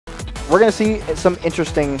we're going to see some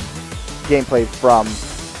interesting gameplay from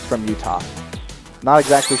Utah. Not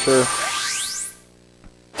exactly sure.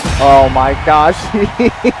 Oh my gosh,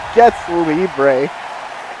 he gets Libre.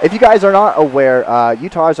 If you guys are not aware,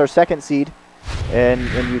 Utah is our 2nd seed in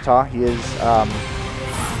Utah. He is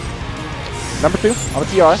number 2 on the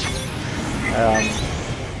TR.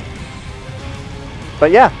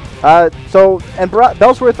 But yeah, and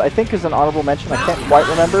bellsworth I think is an honorable mention. I can't quite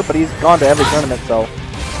remember, but he's gone to every tournament, so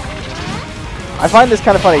I find this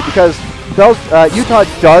kind of funny because Utah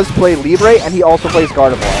does play Libre and he also plays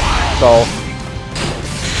Gardevoir. So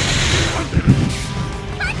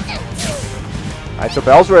alright, so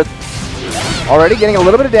bellsworth already getting a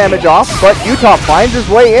little bit of damage off, but Utah finds his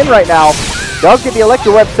way in right now. Does get the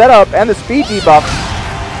Electro Web set up and the speed debuff.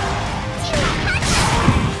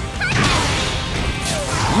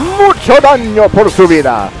 Mucho daño por su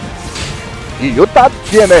vida. Y Utah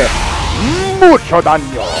tiene mucho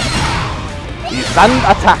daño. Y Sand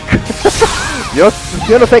Attack. yo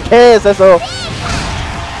no sé qué es eso.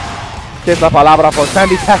 ¿Qué es la palabra por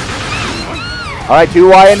Sand Attack? Alright,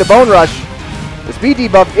 2Y into Bone Rush. The speed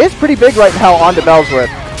debuff is pretty big right now onto bellsworth.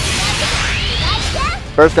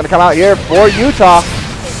 First gonna come out here for Utah.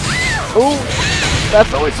 Ooh,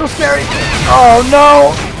 that's always so scary. Oh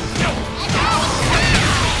no!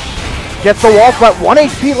 Gets the wall splat. 1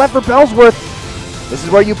 HP left for bellsworth. This is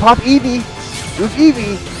where you pop Eevee. Use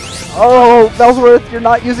Eevee. Oh, bellsworth, you're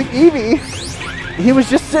not using Eevee. He was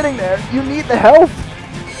just sitting there. You need the health.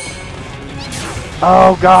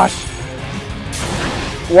 Oh gosh.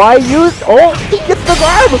 Why use? Oh, he gets the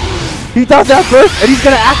grab. He does that first, and he's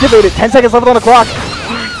gonna activate it. 10 seconds left on the clock.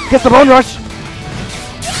 Gets the Bone Rush.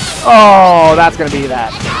 Oh, that's gonna be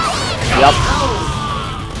that. Yep.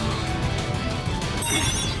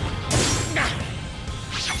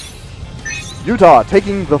 Utah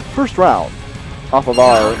taking the first round off of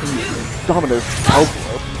our Dominus.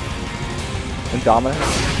 Indominus?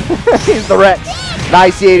 He's the Rex.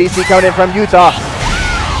 Nice CADC coming in from Utah.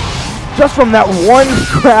 Just from that one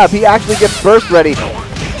grab, he actually gets burst ready.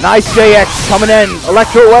 Nice JX coming in.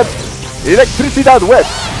 Electro Web. Electricidad Web.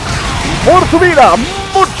 Por su vida.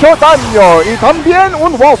 Mucho daño. Y también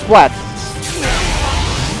un wall splat.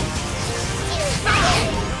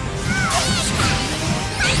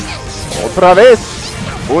 Otra vez.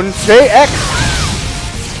 Un JX.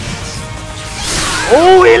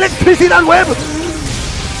 Oh, Electricidad Web.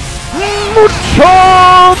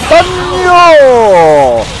 Mucho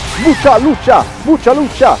daño. Mucha lucha. Mucha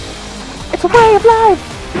lucha. It's a way of life.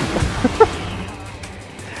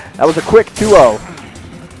 That was a quick 2-0.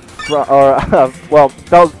 Well,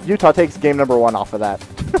 Utah takes game number 1 off of that.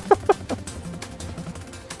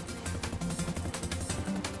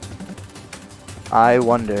 I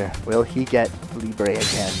wonder, will he get Libre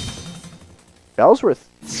again? bellsworth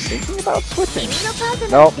thinking about switching.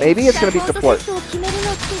 No, maybe it's going to be support.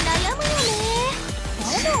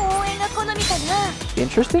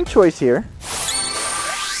 Interesting choice here.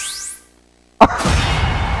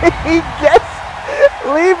 He gets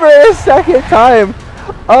Libre a second time.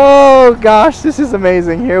 Oh gosh, this is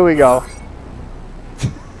amazing. Here we go.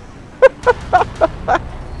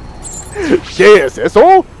 ¿Qué es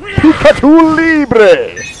eso? Pikachu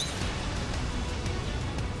Libre.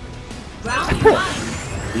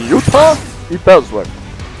 Utah y bellsworth.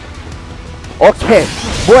 Ok,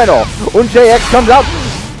 bueno, un JX comes out.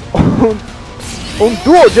 un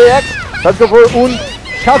duo JX. Let's go for un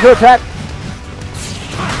counter attack.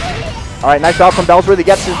 Alright, nice job from bellsworth. He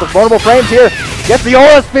gets his vulnerable frames here. Gets the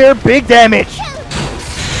Aura Sphere, big damage.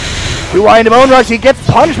 2Y into Bone Rush. He gets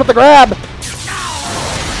punched with the grab.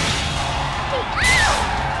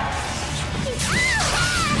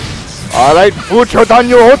 Alright, mucho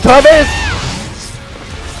daño otra vez.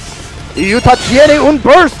 Y Utah tiene un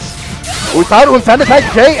burst. Usar un Sand Attack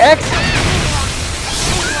JX.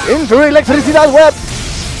 Into Electricidad Web.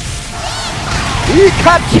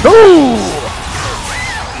 Pikachu.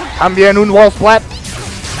 También un wall splat.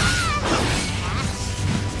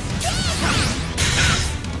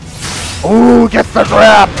 Ooh, gets the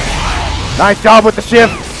grab. Nice job with the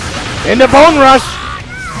shift. Into Bone Rush.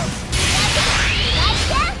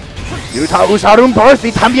 Utah usar un burst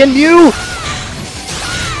y también Mew.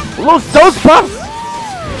 Los dos buffs.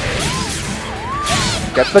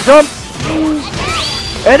 Gets the jump.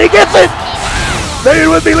 And he gets it. There it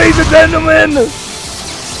would be, ladies and gentlemen.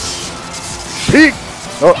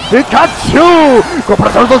 Pikachu.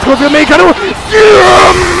 Comparación dos con el mexicano.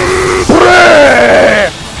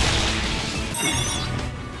 Siempre.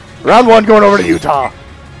 Round 1 going over to Utah.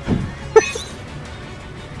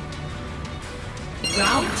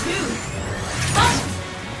 Round 2.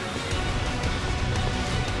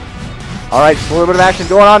 Alright, a little bit of action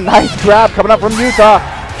going on. Nice grab coming up from Utah.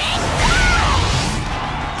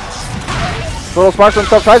 Little Sparks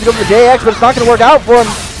himself tries to go for the JX, but it's not going to work out for him.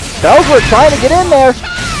 bellsworth trying to get in there.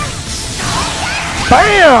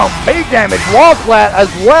 Bam! Big damage. Wall flat as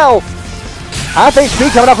well. Half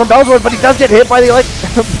HP coming up from bellsworth, but he does get hit by the,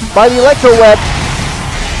 by the Electro Web.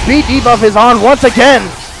 Speed debuff is on once again.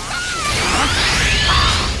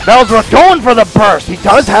 bellsworth going for the burst. He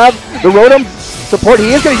does have the Rotom support.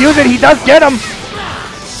 He is going to use it. He does get him.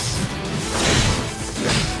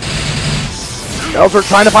 bellsworth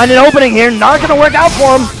trying to find an opening here. Not going to work out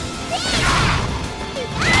for him.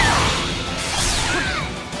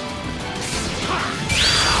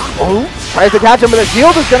 Oh, tries to catch him, but the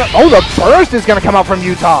shield is going to... Oh, the burst is going to come out from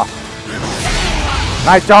Utah.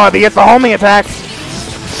 Nice job. He gets the homing attack.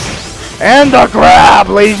 And the grab,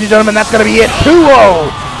 ladies and gentlemen. That's going to be it.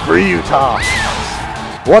 2-0 for Utah.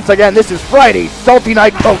 Once again, this is Friday, Salty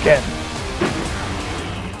Night Pokkén.